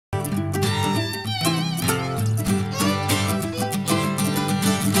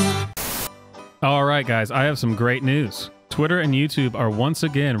All right, guys, I have some great news. Twitter and YouTube are once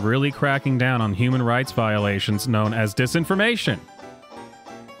again really cracking down on human rights violations known as disinformation.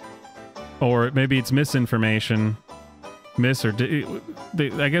 Or maybe it's misinformation.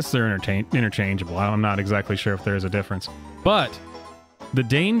 I guess they're interchangeable. I'm not exactly sure if there's a difference. But the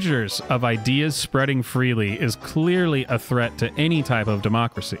dangers of ideas spreading freely is clearly a threat to any type of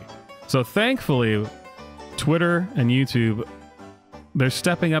democracy. So thankfully, Twitter and YouTube, they're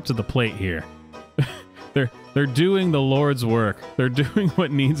stepping up to the plate here. They're doing the Lord's work. They're doing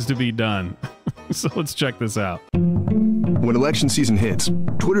what needs to be done. So let's check this out. When election season hits,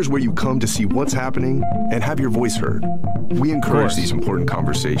 Twitter's where you come to see what's happening and have your voice heard. We encourage these important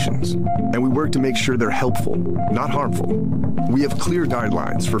conversations, and we work to make sure they're helpful, not harmful. We have clear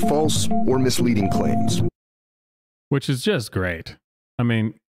guidelines for false or misleading claims. Which is just great. I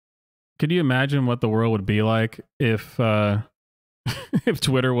mean, could you imagine what the world would be like if if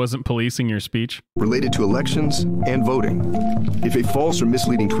Twitter wasn't policing your speech? Related to elections and voting. If a false or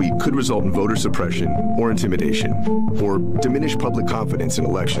misleading tweet could result in voter suppression or intimidation, or diminish public confidence in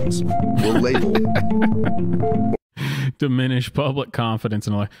elections, we'll label. Diminish public confidence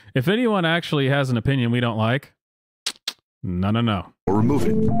in elections. If anyone actually has an opinion we don't like, no. Or remove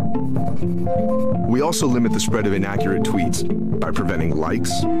it. We also limit the spread of inaccurate tweets by preventing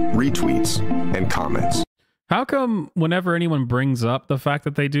likes, retweets, and comments. How come whenever anyone brings up the fact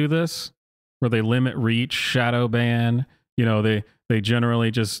that they do this, where they limit reach, shadow ban, you know, they generally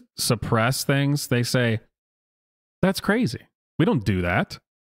just suppress things, they say, that's crazy. We don't do that.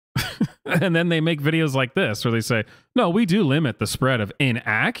 And then they make videos like this where they say, no, we do limit the spread of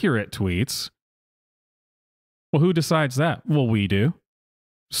inaccurate tweets. Well, who decides that? Well, we do.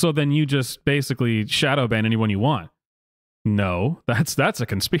 So then you just basically shadow ban anyone you want. No, that's a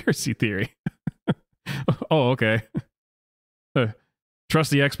conspiracy theory. Oh, okay.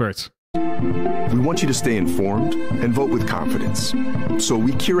 Trust the experts. We want you to stay informed and vote with confidence. So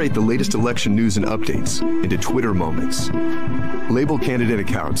we curate the latest election news and updates into Twitter moments. Label candidate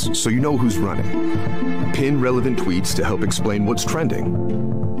accounts so you know who's running. Pin relevant tweets to help explain what's trending.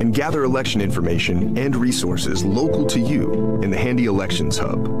 And gather election information and resources local to you in the Handy Elections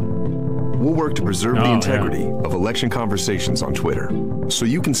Hub. We'll work to preserve the integrity of election conversations on Twitter so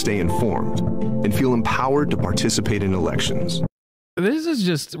you can stay informed and feel empowered to participate in elections. This is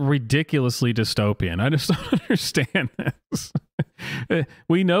just ridiculously dystopian. I just don't understand this.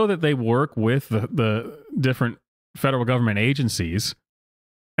 We know that they work with the different federal government agencies,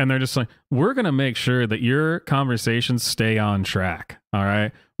 and they're just like, we're going to make sure that your conversations stay on track. All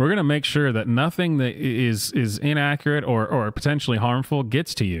right. We're going to make sure that nothing that is inaccurate or potentially harmful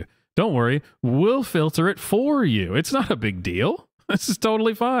gets to you. Don't worry. We'll filter it for you. It's not a big deal. This is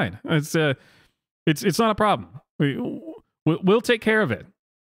totally fine. It's not a problem. We'll take care of it.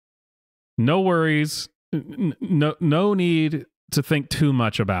 No worries. No need to think too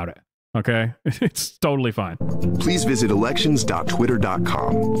much about it. Okay? It's totally fine. Please visit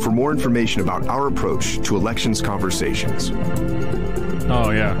elections.twitter.com for more information about our approach to elections conversations.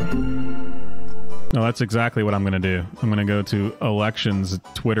 Oh, yeah. No, that's exactly what I'm going to do. I'm going to go to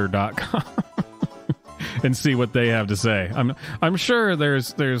electionstwitter.com and see what they have to say. I'm sure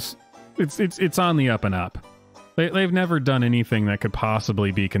it's on the up and up. They've never done anything that could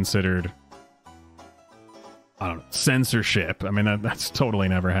possibly be considered, I don't know, censorship. I mean, that's totally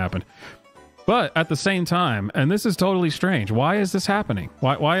never happened. But at the same time, and this is totally strange, why is this happening?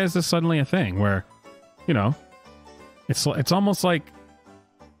 Why is this suddenly a thing where, you know, it's almost like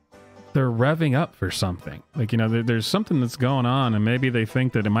they're revving up for something. Like, you know, there's something that's going on, and maybe they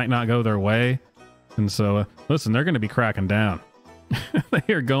think that it might not go their way. And so, listen, they're going to be cracking down.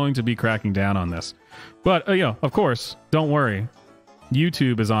 They are going to be cracking down on this. But, you know, of course, don't worry.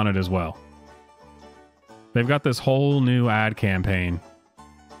 YouTube is on it as well. They've got this whole new ad campaign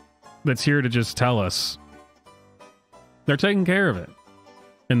that's here to just tell us they're taking care of it.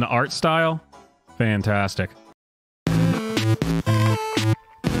 In the art style, fantastic.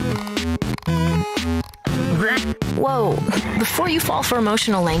 Whoa, before you fall for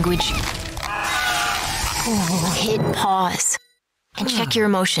emotional language, hit pause and check your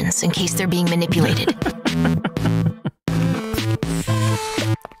emotions in case they're being manipulated.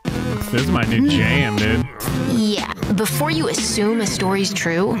 This is my new jam, dude. Yeah, before you assume a story's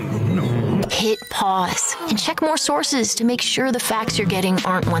true, hit pause and check more sources to make sure the facts you're getting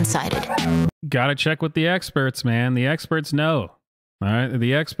aren't one-sided. Gotta check with the experts, man. The experts know. All right,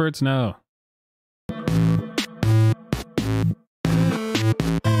 the experts know.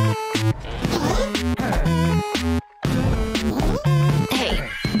 Hey,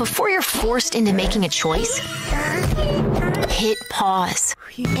 before you're forced into making a choice, hit pause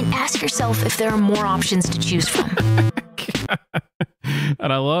and ask yourself if there are more options to choose from.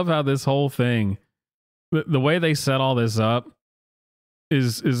 And I love how this whole thing, the way they set all this up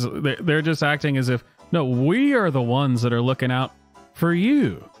is they're just acting as if, no, we are the ones that are looking out for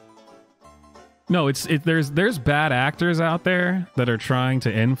you. No, there's bad actors out there that are trying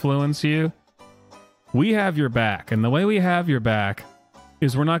to influence you. We have your back, and the way we have your back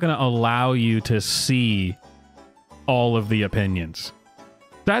is we're not going to allow you to see all of the opinions.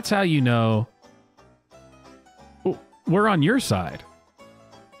 That's how you know we're on your side.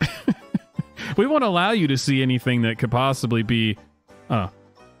 We won't allow you to see anything that could possibly be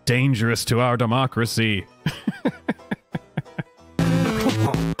dangerous to our democracy.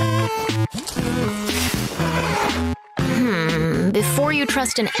 Before you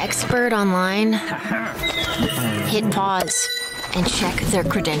trust an expert online, hit pause and check their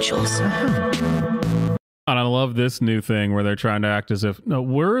credentials. And I love this new thing where they're trying to act as if, no,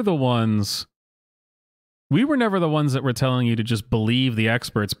 we were never the ones that were telling you to just believe the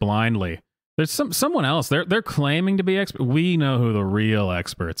experts blindly. There's someone else. They're claiming to be expert. We know who the real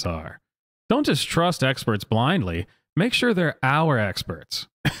experts are. Don't just trust experts blindly. Make sure they're our experts.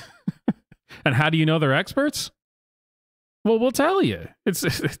 And how do you know they're experts? Well, we'll tell you.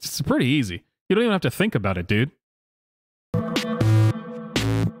 It's pretty easy. You don't even have to think about it, dude.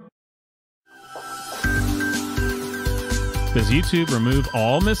 Does YouTube remove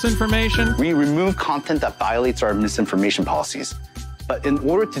all misinformation? We remove content that violates our misinformation policies. But in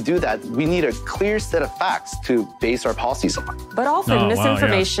order to do that, we need a clear set of facts to base our policies on. But often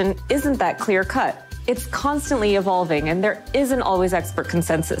misinformation isn't that clear cut. It's constantly evolving, and there isn't always expert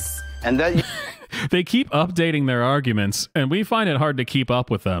consensus. And that they keep updating their arguments, and we find it hard to keep up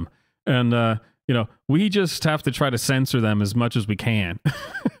with them. And we just have to try to censor them as much as we can.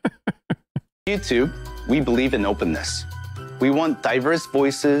 YouTube, we believe in openness. We want diverse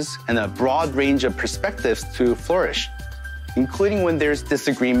voices and a broad range of perspectives to flourish, including when there's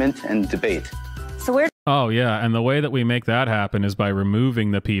disagreement and debate. Oh, yeah, and the way that we make that happen is by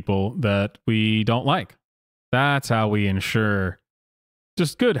removing the people that we don't like. That's how we ensure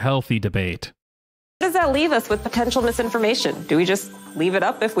just good, healthy debate. Where does that leave us with potential misinformation? Do we just leave it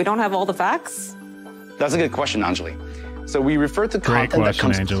up if we don't have all the facts? That's a good question, Anjali. So we refer to content that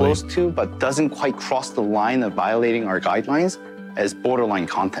comes close to but doesn't quite cross the line of violating our guidelines as borderline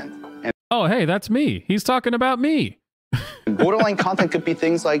content. And oh, hey, that's me. He's talking about me. Borderline content could be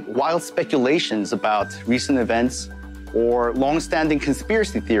things like wild speculations about recent events or long-standing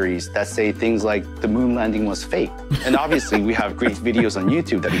conspiracy theories that say things like the moon landing was fake. And obviously, we have great videos on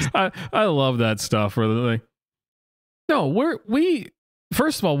YouTube that I love that stuff. Where they're like, no,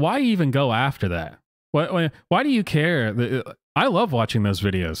 first of all, why even go after that? Why do you care? I love watching those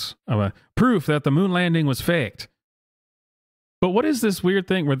videos of proof that the moon landing was faked. But what is this weird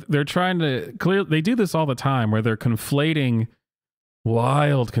thing where they're trying to they do this all the time, where they're conflating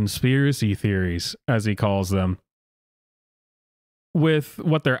wild conspiracy theories, as he calls them, with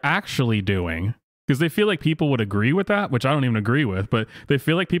what they're actually doing, because they feel like people would agree with that, which I don't even agree with, but they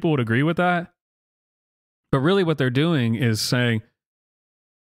feel like people would agree with that. But really what they're doing is saying,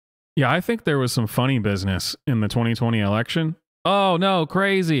 yeah, I think there was some funny business in the 2020 election. Oh, no,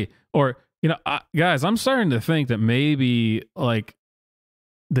 crazy. Or, guys, I'm starting to think that maybe, like,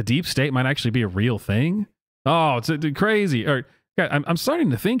 the deep state might actually be a real thing. Oh, it's crazy. Or, I'm starting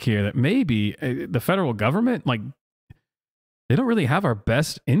to think here that maybe the federal government, like, they don't really have our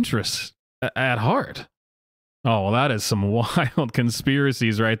best interests at heart. Oh, well, that is some wild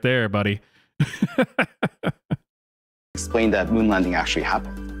conspiracies right there, buddy. explain that moon landing actually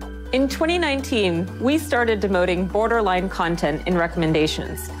happened. In 2019, we started demoting borderline content in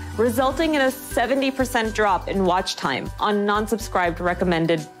recommendations, resulting in a 70% drop in watch time on non-subscribed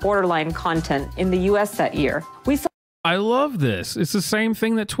recommended borderline content in the US that year. I love this. It's the same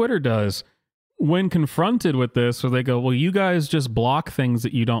thing that Twitter does. When confronted with this, where they go, well, you guys just block things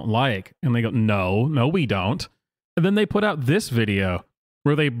that you don't like. And they go, no, we don't. And then they put out this video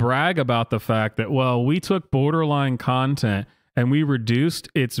where they brag about the fact that, well, we took borderline content and we reduced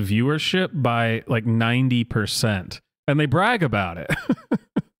its viewership by like 90%. And they brag about it.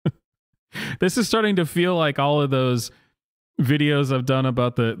 This is starting to feel like all of those videos I've done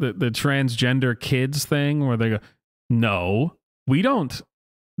about the transgender kids thing, where they go, no, we don't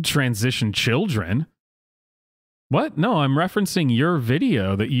transition children. What? No, I'm referencing your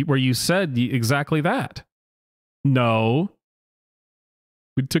video where you said exactly that. No,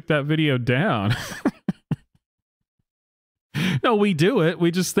 we took that video down. No, we do it. We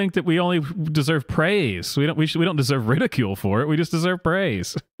just think that we only deserve praise. We don't deserve ridicule for it. We just deserve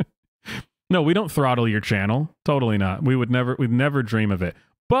praise. No, we don't throttle your channel. Totally not. We'd never dream of it.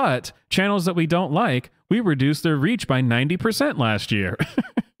 But channels that we don't like, we reduced their reach by 90% last year.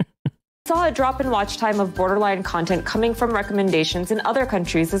 Saw a drop in watch time of borderline content coming from recommendations in other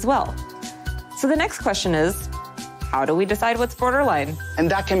countries as well. So the next question is, how do we decide what's borderline?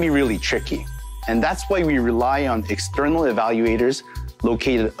 And that can be really tricky. And that's why we rely on external evaluators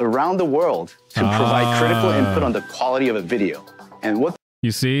located around the world to provide critical input on the quality of a video. And what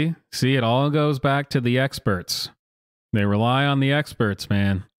you see, it all goes back to the experts. They rely on the experts,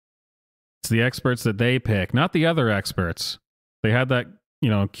 man. It's the experts that they pick, not the other experts. They had that,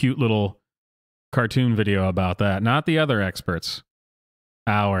 cute little cartoon video about that. Not the other experts.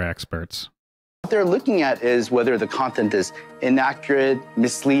 Our experts. What they're looking at is whether the content is inaccurate,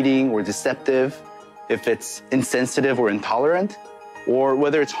 misleading, or deceptive, if it's insensitive or intolerant, or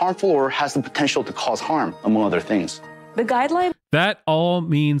whether it's harmful or has the potential to cause harm, among other things. The guideline... That all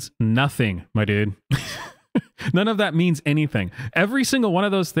means nothing, my dude. None of that means anything. Every single one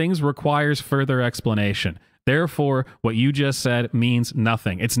of those things requires further explanation. Therefore, what you just said means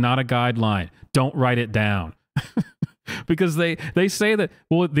nothing. It's not a guideline. Don't write it down. Because they say that,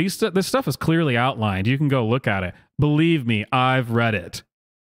 well, this stuff is clearly outlined. You can go look at it. Believe me, I've read it.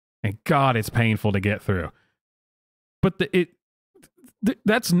 And God, it's painful to get through. But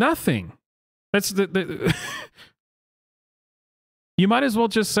that's nothing. That's you might as well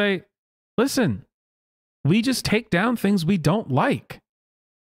just say, listen, we just take down things we don't like.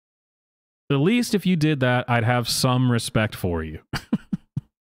 At least if you did that, I'd have some respect for you.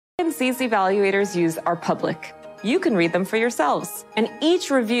 These evaluators use are public. You can read them for yourselves. And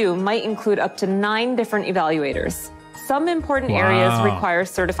each review might include up to 9 different evaluators. Some important areas require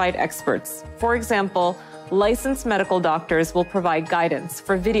certified experts. For example, licensed medical doctors will provide guidance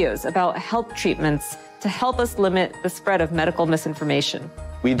for videos about health treatments to help us limit the spread of medical misinformation.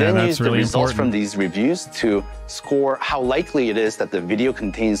 We then use the results from these reviews to score how likely it is that the video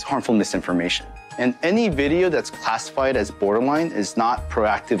contains harmful misinformation. And any video that's classified as borderline is not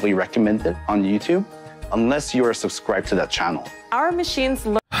proactively recommended on YouTube unless you are subscribed to that channel. Our machines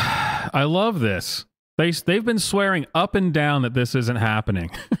learn. I love this. They've been swearing up and down that this isn't happening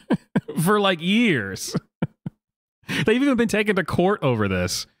for like years. They've even been taken to court over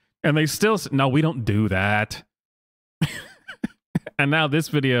this. And they still say, no, we don't do that. And now this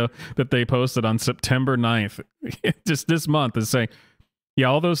video that they posted on September 9th, just this month, is saying, yeah,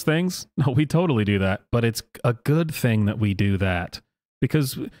 all those things, no, we totally do that. But it's a good thing that we do that.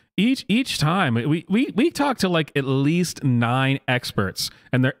 Because each time, we talk to like at least 9 experts.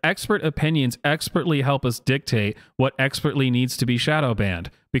 And their expert opinions expertly help us dictate what expertly needs to be shadow banned.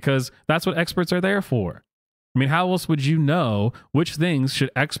 Because that's what experts are there for. I mean, how else would you know which things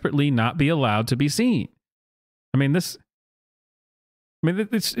should expertly not be allowed to be seen? It's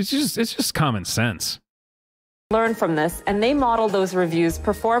just common sense. Learn from this, and they model those reviews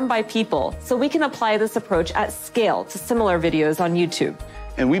performed by people, so we can apply this approach at scale to similar videos on YouTube.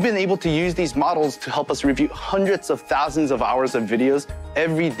 And we've been able to use these models to help us review hundreds of thousands of hours of videos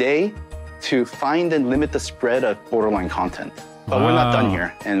every day to find and limit the spread of borderline content. But we're not done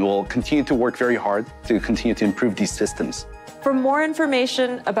here, and we'll continue to work very hard to continue to improve these systems. For more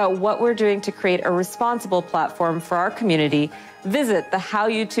information about what we're doing to create a responsible platform for our community, visit the How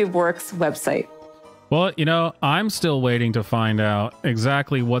YouTube Works website. Well, I'm still waiting to find out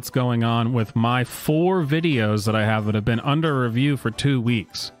exactly what's going on with my 4 videos that I have that have been under review for 2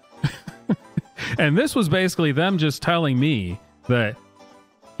 weeks. And this was basically them just telling me that,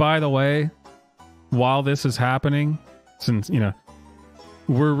 by the way, while this is happening, since,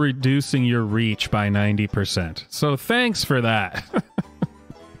 we're reducing your reach by 90%. So thanks for that.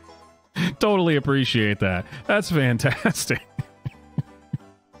 Totally appreciate that. That's fantastic.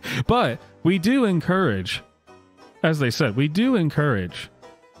 But we do encourage, as they said, we do encourage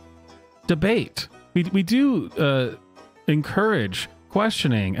debate. We do encourage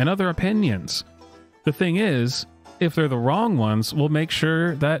questioning and other opinions. The thing is, if they're the wrong ones, we'll make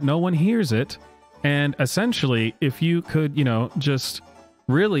sure that no one hears it. And essentially, if you could, just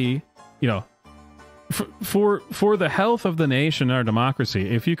really, for the health of the nation, our democracy,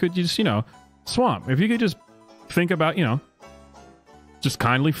 if you could just, swamp, if you could just think about, just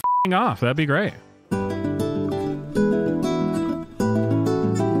kindly f***ing off, that'd be great.